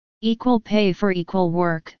Equal pay for equal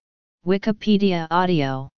work. Wikipedia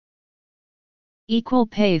audio. Equal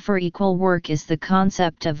pay for equal work is the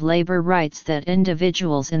concept of labor rights that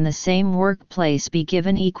individuals in the same workplace be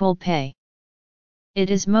given equal pay.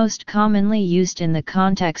 It is most commonly used in the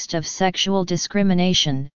context of sexual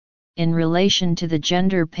discrimination, in relation to the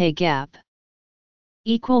gender pay gap.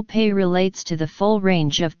 Equal pay relates to the full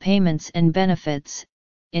range of payments and benefits,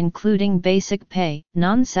 including basic pay,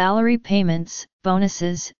 non-salary payments,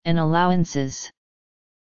 bonuses, and allowances.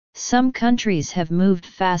 Some countries have moved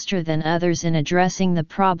faster than others in addressing the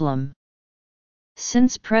problem.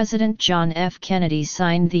 Since President John F. Kennedy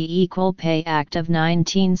signed the Equal Pay Act of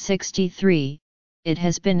 1963, it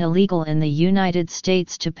has been illegal in the United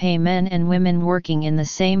States to pay men and women working in the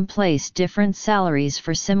same place different salaries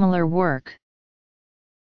for similar work.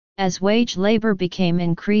 As wage labor became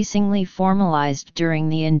increasingly formalized during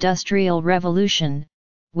the Industrial Revolution,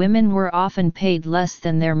 women were often paid less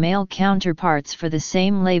than their male counterparts for the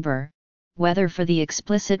same labor, whether for the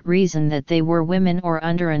explicit reason that they were women or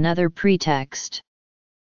under another pretext.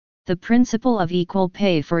 The principle of equal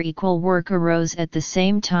pay for equal work arose at the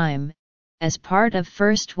same time, as part of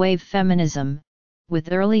first-wave feminism,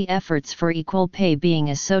 with early efforts for equal pay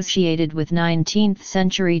being associated with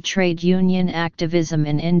 19th-century trade union activism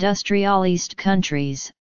in industrialized countries,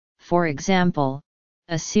 for example,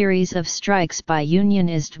 a series of strikes by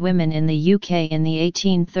unionist women in the UK in the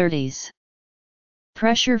 1830s.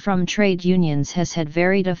 Pressure from trade unions has had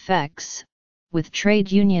varied effects, with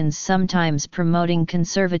trade unions sometimes promoting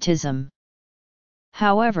conservatism.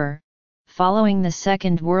 However, following the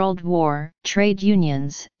Second World War, trade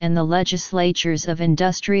unions and the legislatures of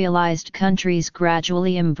industrialized countries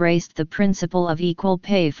gradually embraced the principle of equal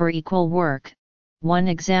pay for equal work. One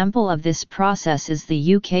example of this process is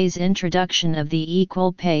the UK's introduction of the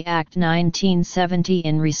Equal Pay Act 1970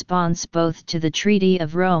 in response both to the Treaty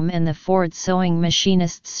of Rome and the Ford sewing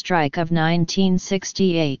machinists' strike of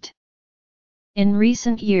 1968. In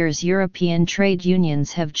recent years, European trade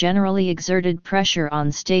unions have generally exerted pressure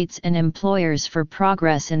on states and employers for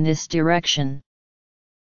progress in this direction.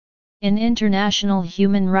 In international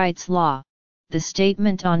human rights law, the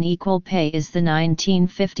Statement on Equal Pay is the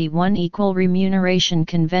 1951 Equal Remuneration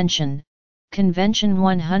Convention, Convention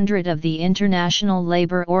 100 of the International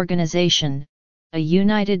Labour Organization, a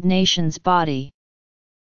United Nations body.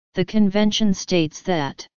 The convention states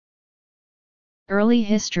that early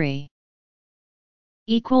history.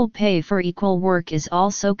 Equal pay for equal work is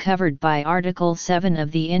also covered by Article 7 of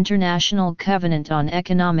the International Covenant on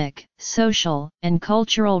Economic, Social, and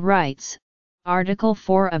Cultural Rights, Article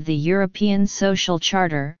 4 of the European Social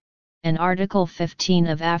Charter, and Article 15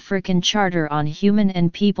 of African Charter on Human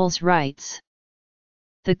and People's Rights.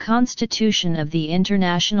 The Constitution of the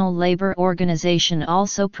International Labour Organization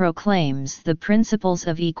also proclaims the principles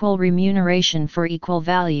of equal remuneration for equal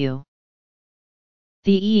value.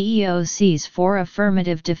 The EEOC's four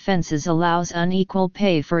affirmative defenses allows unequal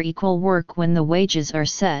pay for equal work when the wages are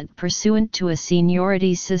set pursuant to a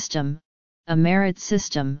seniority system, a merit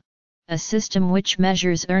system, a system which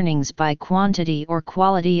measures earnings by quantity or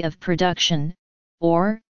quality of production,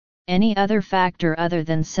 or any other factor other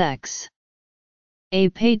than sex. A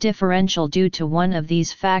pay differential due to one of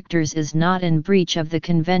these factors is not in breach of the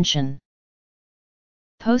convention.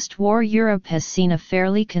 Post-war Europe has seen a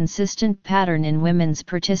fairly consistent pattern in women's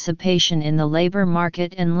participation in the labor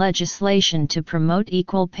market and legislation to promote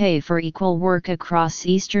equal pay for equal work across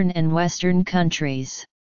Eastern and Western countries.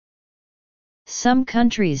 Some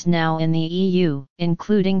countries now in the EU,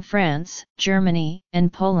 including France, Germany,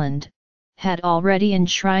 and Poland, had already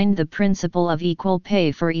enshrined the principle of equal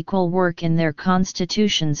pay for equal work in their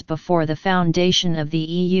constitutions before the foundation of the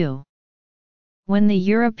EU. When the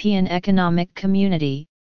European Economic Community,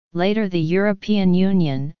 later the European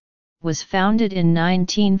Union, was founded in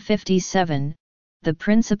 1957, the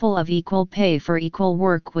principle of equal pay for equal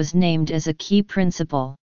work was named as a key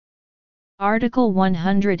principle. Article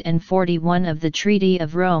 141 of the Treaty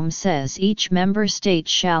of Rome says each member state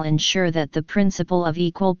shall ensure that the principle of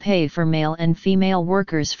equal pay for male and female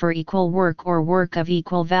workers for equal work or work of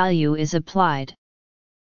equal value is applied.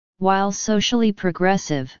 While socially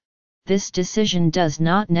progressive, this decision does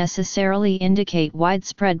not necessarily indicate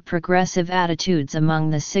widespread progressive attitudes among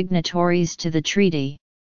the signatories to the treaty.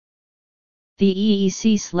 The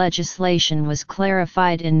EEC's legislation was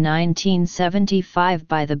clarified in 1975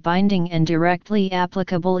 by the binding and directly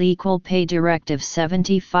applicable Equal Pay Directive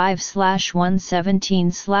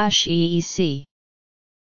 75/117/EEC.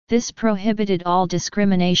 This prohibited all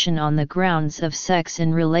discrimination on the grounds of sex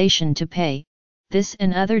in relation to pay. This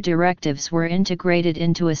and other directives were integrated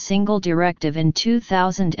into a single directive in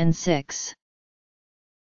 2006.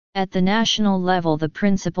 At the national level, the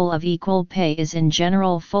principle of equal pay is in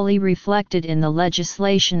general fully reflected in the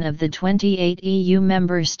legislation of the 28 EU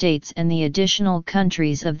member states and the additional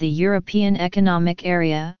countries of the European Economic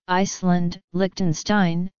Area, Iceland,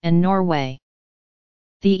 Liechtenstein, and Norway.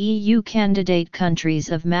 The EU candidate countries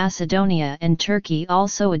of Macedonia and Turkey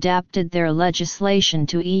also adapted their legislation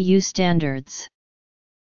to EU standards.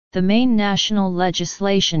 The main national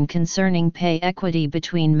legislation concerning pay equity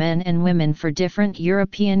between men and women for different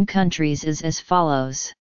European countries is as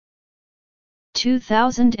follows.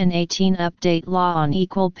 2018 Update Law on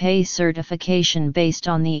Equal Pay Certification based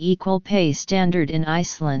on the Equal Pay Standard in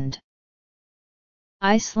Iceland.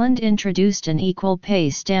 Iceland introduced an equal pay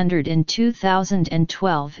standard in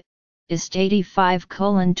 2012, IST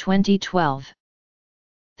 85:2012.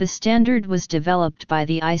 The standard was developed by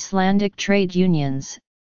the Icelandic trade unions,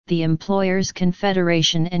 the Employers'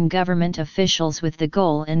 Confederation and government officials with the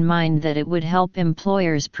goal in mind that it would help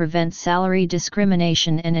employers prevent salary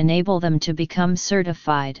discrimination and enable them to become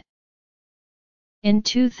certified. In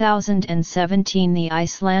 2017, the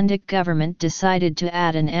Icelandic government decided to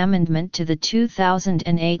add an amendment to the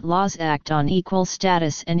 2008 Laws Act on Equal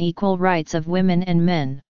Status and Equal Rights of Women and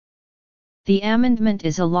Men. The amendment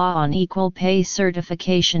is a law on equal pay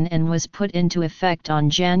certification and was put into effect on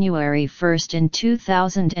January 1 in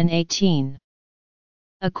 2018.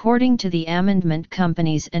 According to the amendment,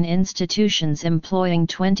 companies and institutions employing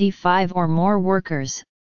 25 or more workers,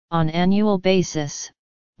 on annual basis,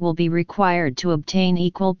 will be required to obtain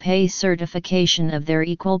equal pay certification of their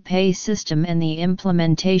equal pay system and the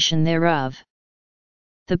implementation thereof.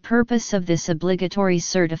 The purpose of this obligatory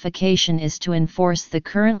certification is to enforce the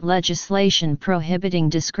current legislation prohibiting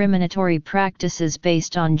discriminatory practices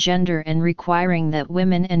based on gender and requiring that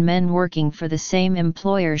women and men working for the same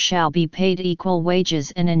employer shall be paid equal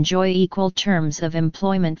wages and enjoy equal terms of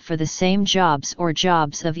employment for the same jobs or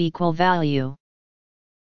jobs of equal value.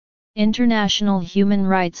 International human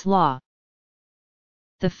rights law.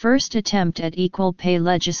 The first attempt at equal pay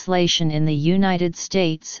legislation in the United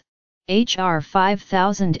States, H.R.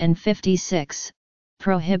 5056,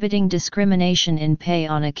 prohibiting discrimination in pay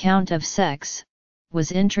on account of sex,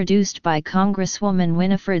 was introduced by Congresswoman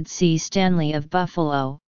Winifred C. Stanley of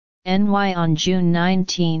Buffalo, NY on June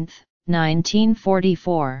 19,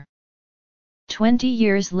 1944. 20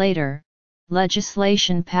 years later,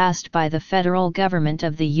 legislation passed by the federal government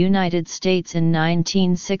of the United States in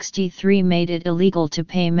 1963 made it illegal to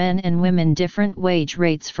pay men and women different wage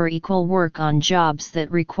rates for equal work on jobs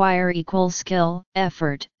that require equal skill,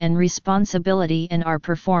 effort, and responsibility and are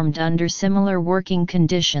performed under similar working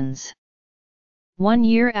conditions. 1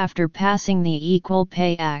 year after passing the Equal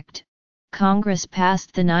Pay Act, Congress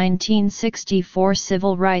passed the 1964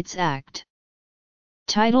 Civil Rights Act.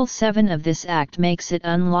 Title VII of this act makes it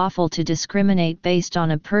unlawful to discriminate based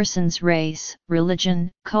on a person's race,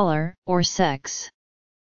 religion, color, or sex.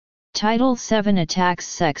 Title VII attacks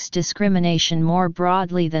sex discrimination more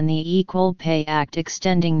broadly than the Equal Pay Act,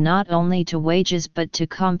 extending not only to wages but to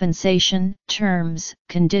compensation, terms,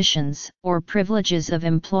 conditions, or privileges of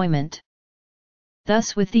employment.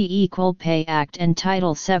 Thus, with the Equal Pay Act and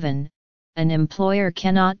Title VII, an employer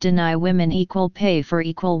cannot deny women equal pay for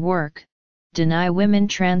equal work, deny women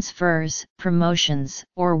transfers, promotions,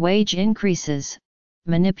 or wage increases,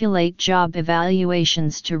 manipulate job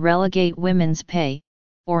evaluations to relegate women's pay,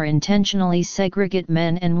 or intentionally segregate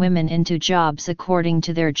men and women into jobs according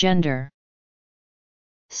to their gender.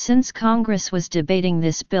 Since Congress was debating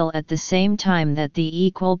this bill at the same time that the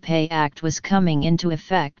Equal Pay Act was coming into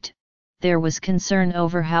effect, there was concern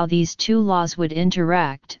over how these two laws would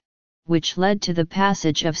interact, which led to the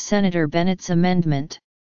passage of Senator Bennett's amendment.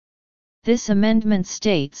 This amendment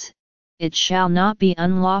states, "It shall not be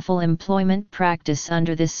unlawful employment practice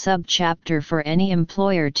under this subchapter for any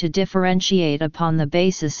employer to differentiate upon the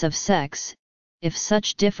basis of sex, if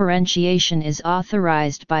such differentiation is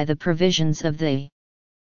authorized by the provisions of the."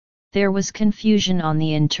 There was confusion on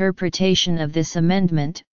the interpretation of this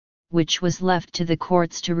amendment, which was left to the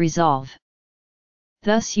courts to resolve.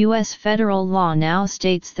 Thus, U.S. federal law now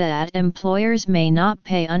states that employers may not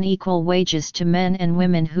pay unequal wages to men and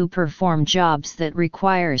women who perform jobs that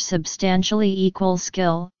require substantially equal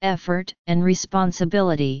skill, effort, and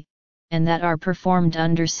responsibility, and that are performed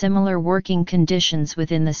under similar working conditions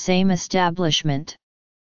within the same establishment.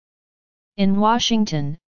 In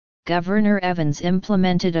Washington, Governor Evans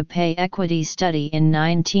implemented a pay equity study in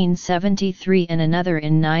 1973 and another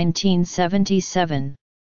in 1977.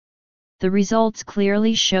 The results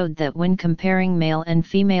clearly showed that when comparing male and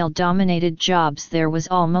female-dominated jobs, there was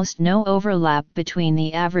almost no overlap between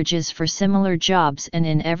the averages for similar jobs, and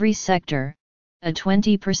in every sector, a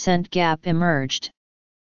 20% gap emerged.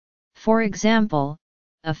 For example,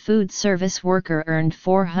 a food service worker earned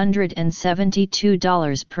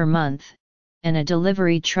 $472 per month, and a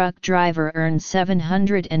delivery truck driver earned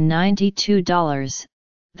 $792,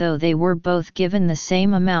 though they were both given the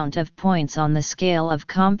same amount of points on the scale of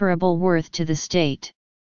comparable worth to the state.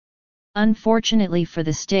 Unfortunately for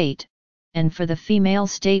the state, and for the female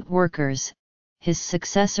state workers, his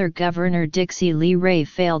successor Governor Dixie Lee Ray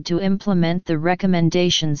failed to implement the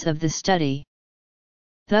recommendations of the study.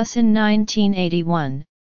 Thus in 1981,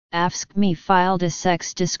 AFSCME filed a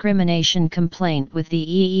sex discrimination complaint with the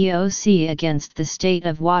EEOC against the state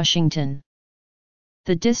of Washington.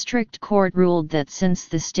 The district court ruled that since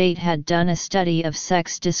the state had done a study of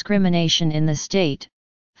sex discrimination in the state,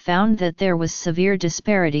 found that there was severe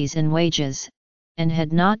disparities in wages, and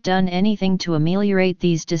had not done anything to ameliorate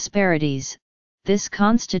these disparities, this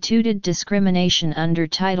constituted discrimination under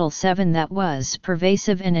Title VII that was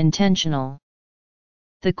pervasive and intentional.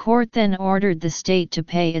 The court then ordered the state to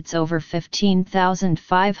pay its over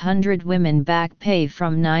 15,500 women back pay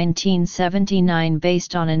from 1979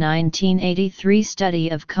 based on a 1983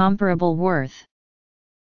 study of comparable worth.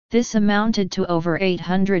 This amounted to over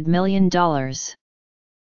 $800 million.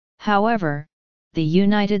 However, the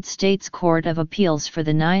United States Court of Appeals for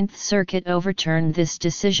the Ninth Circuit overturned this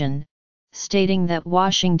decision, stating that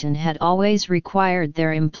Washington had always required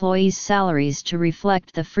their employees' salaries to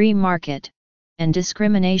reflect the free market, and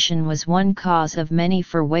discrimination was one cause of many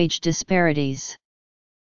for wage disparities.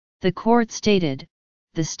 The court stated,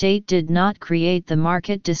 the state did not create the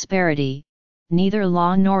market disparity, neither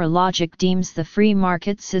law nor logic deems the free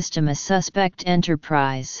market system a suspect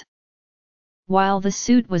enterprise. While the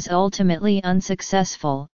suit was ultimately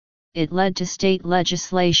unsuccessful, it led to state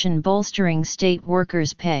legislation bolstering state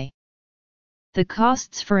workers' pay. The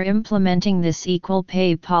costs for implementing this equal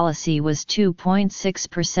pay policy was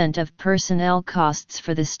 2.6% of personnel costs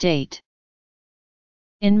for the state.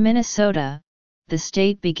 In Minnesota, the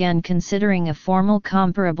state began considering a formal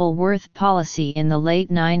comparable worth policy in the late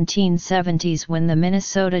 1970s when the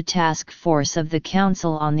Minnesota Task Force of the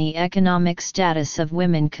Council on the Economic Status of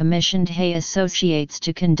Women commissioned Hay Associates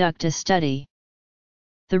to conduct a study.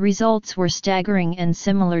 The results were staggering and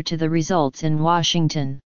similar to the results in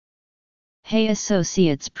Washington. Hay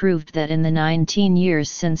Associates proved that in the 19 years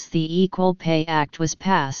since the Equal Pay Act was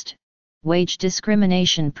passed, wage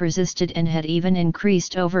discrimination persisted and had even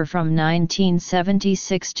increased over from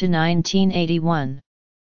 1976 to 1981.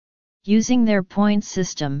 Using their point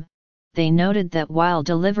system, they noted that while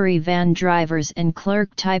delivery van drivers and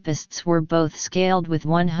clerk typists were both scaled with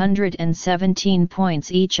 117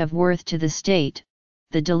 points each of worth to the state,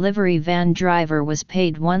 the delivery van driver was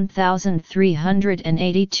paid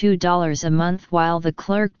 $1,382 a month while the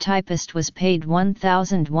clerk typist was paid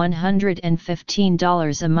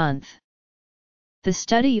 $1,115 a month. The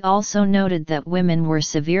study also noted that women were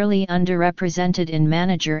severely underrepresented in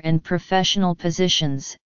manager and professional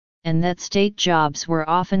positions, and that state jobs were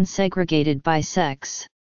often segregated by sex.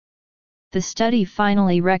 The study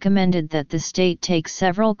finally recommended that the state take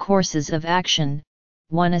several courses of action.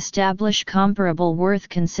 1. Establish comparable worth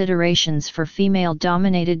considerations for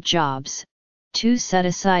female-dominated jobs. 2. Set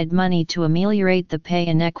aside money to ameliorate the pay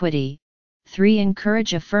inequity. 3.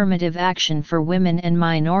 Encourage affirmative action for women and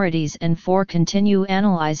minorities. And 4. Continue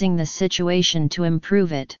analyzing the situation to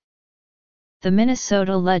improve it. The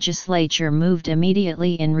Minnesota legislature moved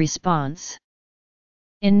immediately in response.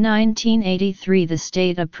 In 1983 the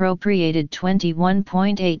state appropriated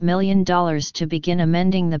 $21.8 million to begin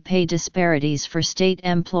amending the pay disparities for state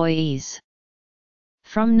employees.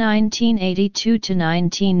 From 1982 to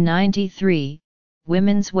 1993,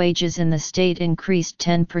 women's wages in the state increased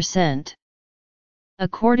 10%.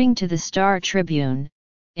 According to the Star Tribune,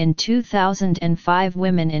 in 2005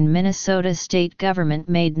 women in Minnesota state government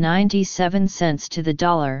made 97 cents to the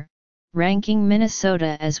dollar, ranking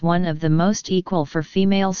Minnesota as one of the most equal for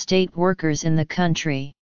female state workers in the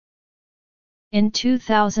country. In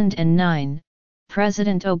 2009,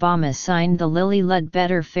 President Obama signed the Lilly-led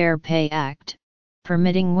Better Fair Pay Act,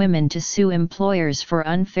 permitting women to sue employers for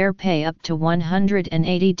unfair pay up to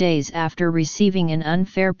 180 days after receiving an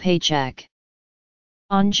unfair paycheck.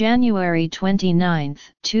 On January 29,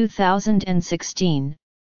 2016,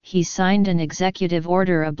 he signed an executive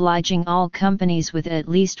order obliging all companies with at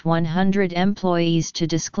least 100 employees to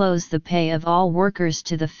disclose the pay of all workers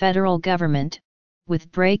to the federal government,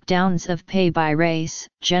 with breakdowns of pay by race,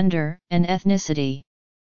 gender, and ethnicity.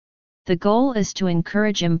 The goal is to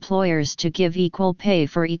encourage employers to give equal pay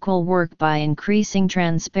for equal work by increasing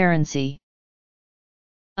transparency.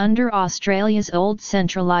 Under Australia's old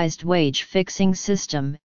centralised wage fixing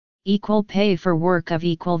system, equal pay for work of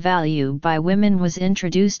equal value by women was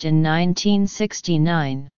introduced in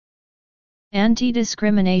 1969.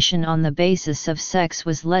 Anti-discrimination on the basis of sex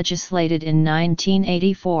was legislated in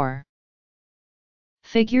 1984.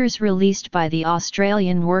 Figures released by the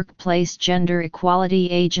Australian Workplace Gender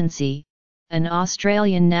Equality Agency, an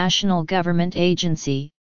Australian national government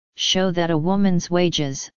agency, show that a woman's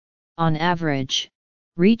wages, on average,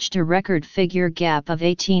 reached a record figure gap of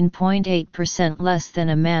 18.8% less than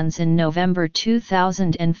a man's in November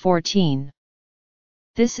 2014.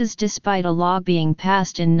 This is despite a law being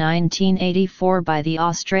passed in 1984 by the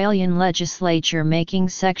Australian legislature making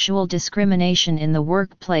sexual discrimination in the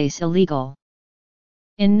workplace illegal.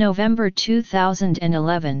 In November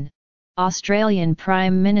 2011, Australian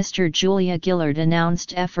Prime Minister Julia Gillard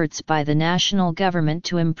announced efforts by the national government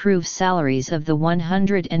to improve salaries of the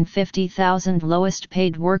 150,000 lowest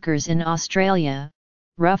paid workers in Australia,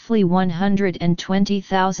 roughly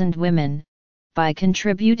 120,000 women, by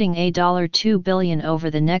contributing $2 billion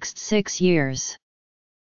over the next 6 years.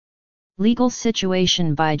 Legal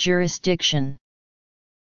situation by jurisdiction.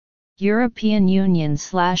 European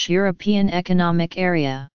Union/European Economic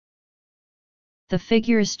Area. The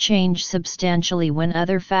figures change substantially when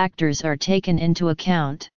other factors are taken into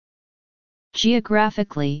account.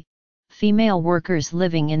 Geographically, female workers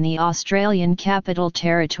living in the Australian Capital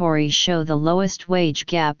Territory show the lowest wage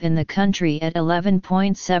gap in the country at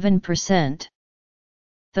 11.7%.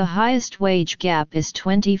 The highest wage gap is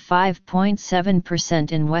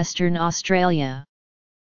 25.7% in Western Australia.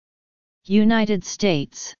 United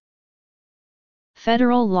States.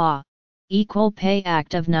 Federal law, Equal Pay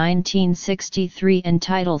Act of 1963 and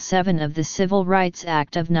Title VII of the Civil Rights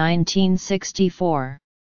Act of 1964.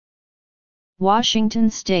 Washington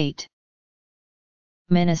State.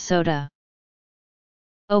 Minnesota.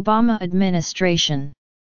 Obama administration.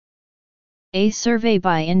 A survey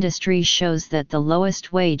by industry shows that the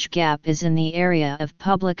lowest wage gap is in the area of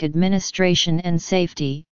public administration and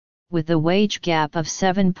safety, with a wage gap of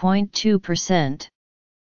 7.2%.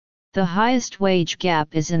 The highest wage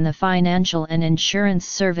gap is in the financial and insurance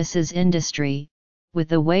services industry,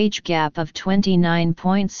 with a wage gap of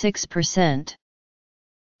 29.6%.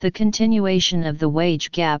 The continuation of the wage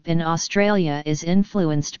gap in Australia is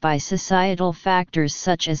influenced by societal factors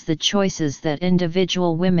such as the choices that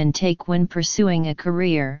individual women take when pursuing a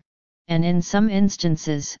career, and in some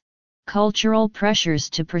instances, cultural pressures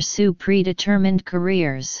to pursue predetermined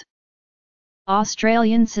careers.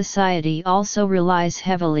 Australian society also relies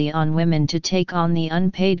heavily on women to take on the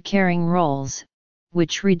unpaid caring roles,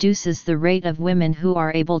 which reduces the rate of women who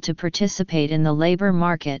are able to participate in the labour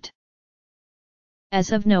market.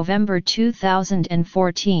 As of November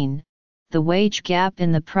 2014, the wage gap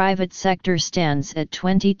in the private sector stands at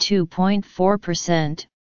 22.4%,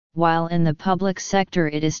 while in the public sector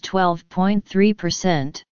it is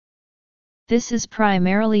 12.3%. This is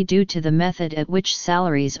primarily due to the method at which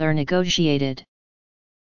salaries are negotiated.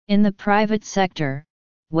 In the private sector,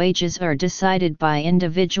 wages are decided by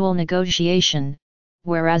individual negotiation,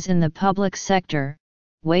 whereas in the public sector,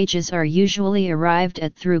 wages are usually arrived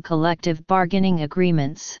at through collective bargaining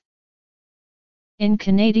agreements. In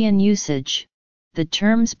Canadian usage, the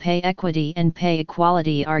terms pay equity and pay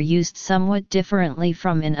equality are used somewhat differently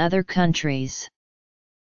from in other countries.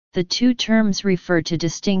 The two terms refer to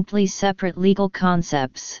distinctly separate legal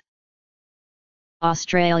concepts.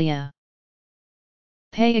 Australia.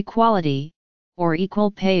 Pay equality, or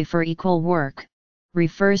equal pay for equal work,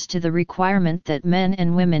 refers to the requirement that men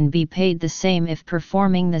and women be paid the same if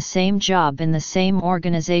performing the same job in the same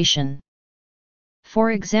organization.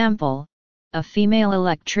 For example, a female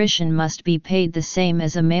electrician must be paid the same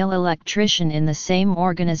as a male electrician in the same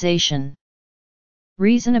organization.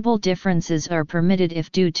 Reasonable differences are permitted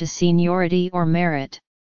if due to seniority or merit.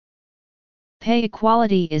 Pay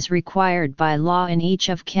equality is required by law in each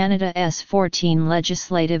of Canada's 14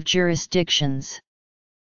 legislative jurisdictions.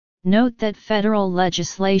 Note that federal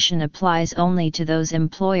legislation applies only to those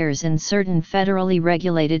employers in certain federally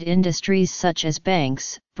regulated industries such as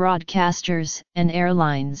banks, broadcasters, and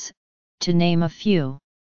airlines, to name a few.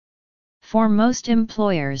 For most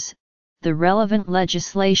employers, the relevant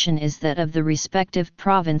legislation is that of the respective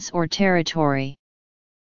province or territory.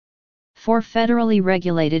 For federally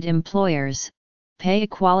regulated employers, pay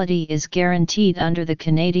equality is guaranteed under the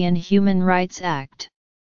Canadian Human Rights Act.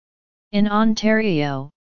 In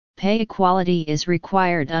Ontario, pay equality is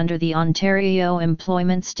required under the Ontario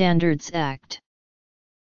Employment Standards Act.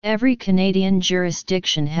 Every Canadian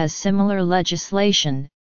jurisdiction has similar legislation,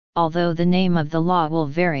 although the name of the law will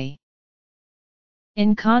vary.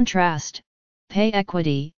 In contrast, pay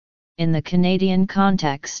equity, in the Canadian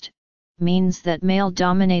context, means that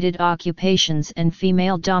male-dominated occupations and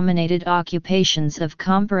female-dominated occupations of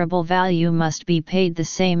comparable value must be paid the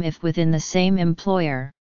same if within the same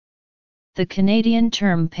employer. The Canadian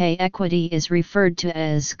term pay equity is referred to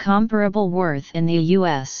as comparable worth in the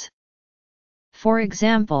U.S. For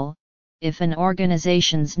example, if an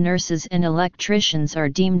organization's nurses and electricians are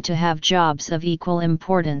deemed to have jobs of equal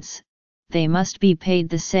importance, they must be paid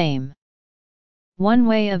the same. One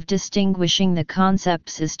way of distinguishing the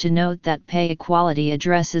concepts is to note that pay equality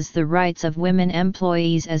addresses the rights of women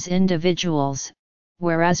employees as individuals,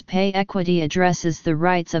 whereas pay equity addresses the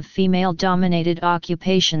rights of female-dominated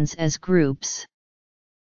occupations as groups.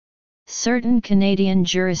 Certain Canadian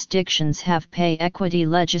jurisdictions have pay equity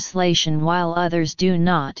legislation while others do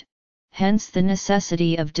not, hence the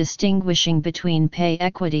necessity of distinguishing between pay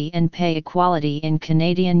equity and pay equality in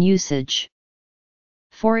Canadian usage.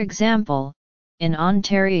 For example, in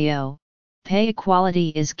Ontario, pay equality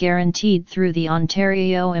is guaranteed through the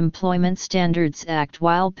Ontario Employment Standards Act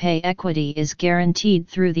while pay equity is guaranteed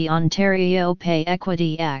through the Ontario Pay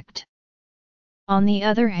Equity Act. On the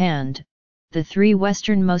other hand, the three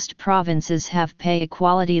westernmost provinces have pay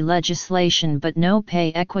equality legislation but no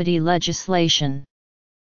pay equity legislation.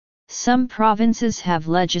 Some provinces have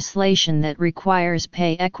legislation that requires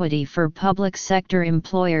pay equity for public sector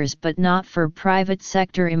employers but not for private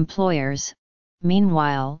sector employers.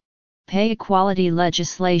 Meanwhile, pay equality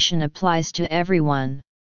legislation applies to everyone.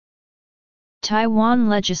 Taiwan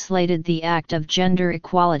legislated the Act of Gender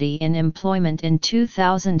Equality in Employment in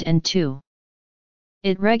 2002.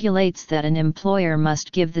 It regulates that an employer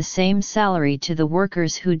must give the same salary to the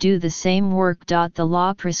workers who do the same work. The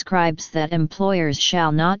law prescribes that employers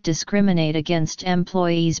shall not discriminate against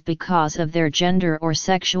employees because of their gender or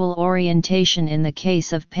sexual orientation in the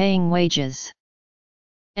case of paying wages.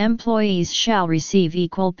 Employees shall receive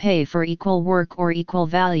equal pay for equal work or equal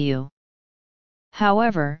value.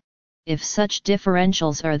 However, if such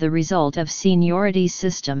differentials are the result of seniority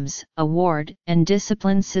systems, award and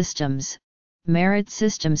discipline systems, merit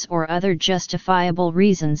systems or other justifiable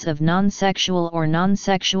reasons of non-sexual or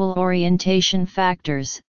non-sexual orientation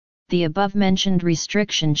factors, the above-mentioned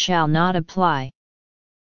restriction shall not apply.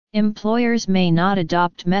 Employers may not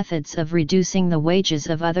adopt methods of reducing the wages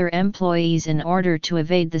of other employees in order to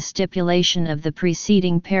evade the stipulation of the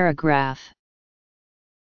preceding paragraph.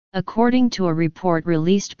 According to a report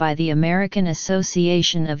released by the American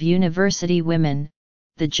Association of University Women,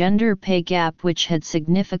 the gender pay gap, which had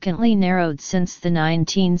significantly narrowed since the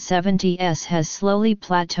 1970s, has slowly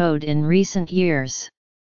plateaued in recent years.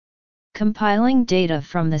 Compiling data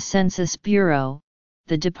from the Census Bureau,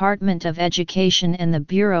 the Department of Education and the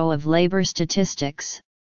Bureau of Labor Statistics,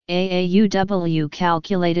 AAUW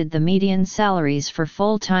calculated the median salaries for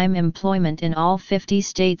full-time employment in all 50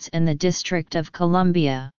 states and the District of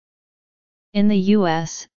Columbia. In the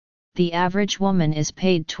U.S., the average woman is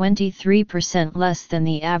paid 23% less than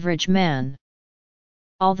the average man.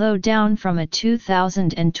 Although down from a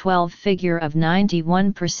 2012 figure of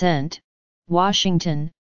 91%,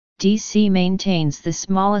 Washington, D.C. maintains the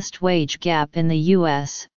smallest wage gap in the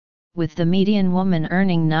U.S., with the median woman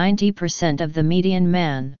earning 90% of the median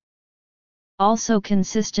man. Also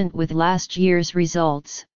consistent with last year's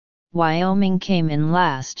results, Wyoming came in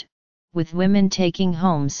last, with women taking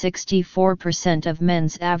home 64% of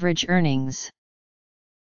men's average earnings.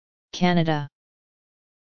 Canada.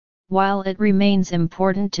 While it remains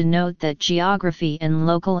important to note that geography and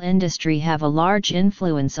local industry have a large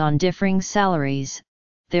influence on differing salaries,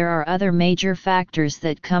 there are other major factors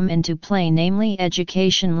that come into play, namely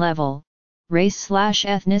education level,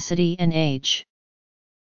 race/ethnicity and age.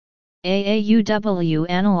 AAUW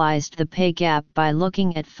analyzed the pay gap by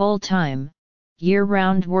looking at full-time,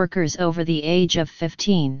 year-round workers over the age of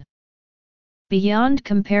 15. Beyond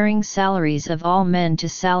comparing salaries of all men to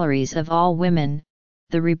salaries of all women,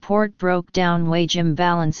 the report broke down wage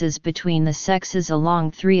imbalances between the sexes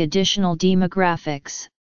along three additional demographics: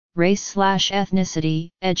 race/ethnicity,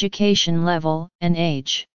 education level, and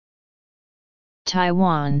age.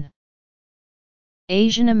 Taiwan.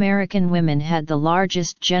 Asian American women had the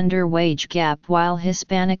largest gender wage gap, while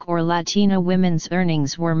Hispanic or Latina women's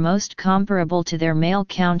earnings were most comparable to their male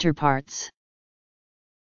counterparts.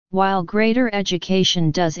 While greater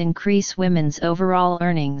education does increase women's overall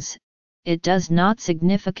earnings, it does not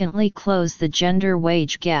significantly close the gender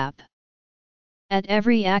wage gap. At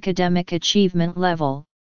every academic achievement level,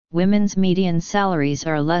 women's median salaries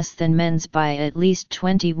are less than men's by at least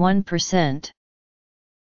 21%.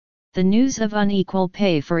 The news of unequal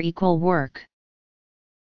pay for equal work.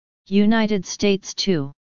 United States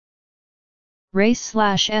 2.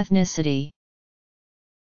 Race/ethnicity.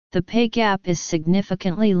 The pay gap is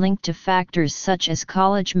significantly linked to factors such as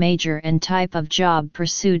college major and type of job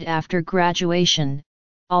pursued after graduation,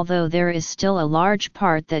 although there is still a large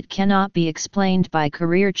part that cannot be explained by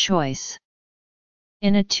career choice.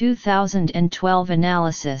 In a 2012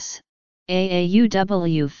 analysis,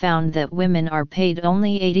 AAUW found that women are paid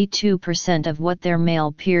only 82% of what their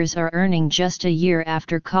male peers are earning just a year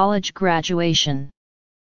after college graduation.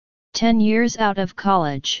 10 years out of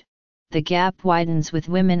college, the gap widens with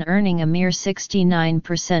women earning a mere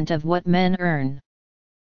 69% of what men earn.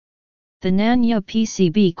 The Nanya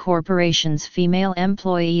PCB Corporation's female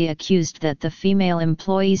employee accused that the female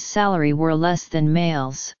employees' salary were less than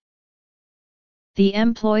males. The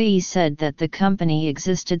employee said that the company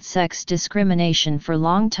existed sex discrimination for a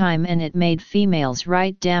long time and it made females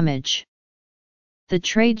right damage. The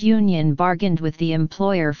trade union bargained with the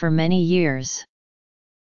employer for many years.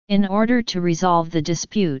 In order to resolve the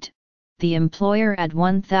dispute, the employer added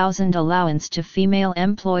 1,000 allowance to female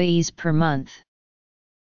employees per month.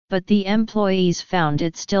 But the employees found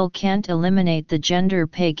it still can't eliminate the gender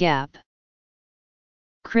pay gap.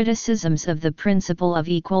 Criticisms of the principle of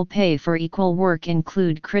equal pay for equal work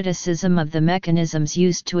include criticism of the mechanisms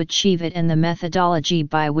used to achieve it and the methodology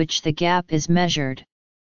by which the gap is measured.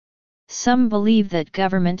 Some believe that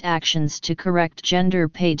government actions to correct gender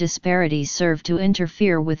pay disparities serve to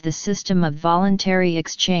interfere with the system of voluntary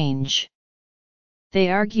exchange. They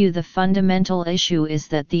argue the fundamental issue is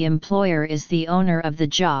that the employer is the owner of the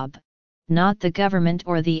job, not the government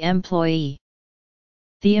or the employee.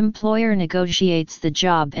 The employer negotiates the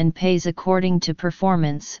job and pays according to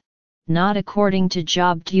performance, not according to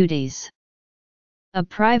job duties. A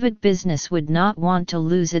private business would not want to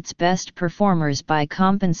lose its best performers by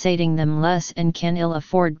compensating them less and can ill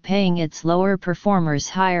afford paying its lower performers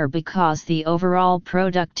higher because the overall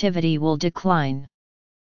productivity will decline.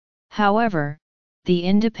 However, the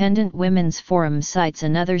Independent Women's Forum cites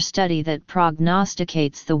another study that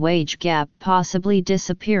prognosticates the wage gap possibly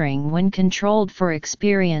disappearing when controlled for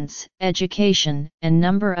experience, education, and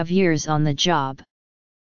number of years on the job.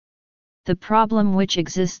 The problem which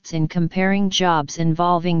exists in comparing jobs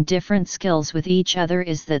involving different skills with each other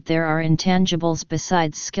is that there are intangibles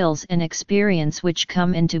besides skills and experience which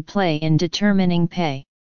come into play in determining pay.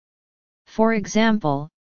 For example,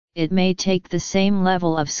 it may take the same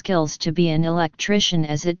level of skills to be an electrician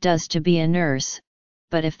as it does to be a nurse,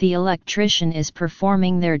 but if the electrician is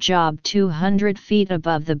performing their job 200 feet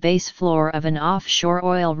above the base floor of an offshore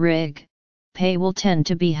oil rig, pay will tend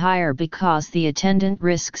to be higher because the attendant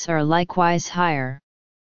risks are likewise higher.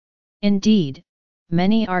 Indeed,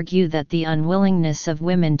 many argue that the unwillingness of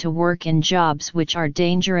women to work in jobs which are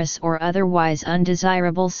dangerous or otherwise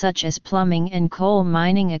undesirable such as plumbing and coal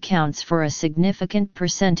mining accounts for a significant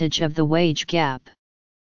percentage of the wage gap.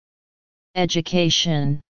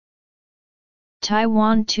 Education.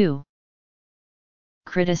 Taiwan 2.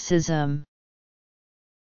 Criticism.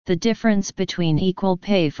 The difference between equal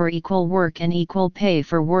pay for equal work and equal pay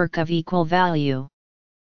for work of equal value.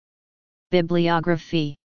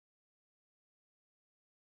 Bibliography.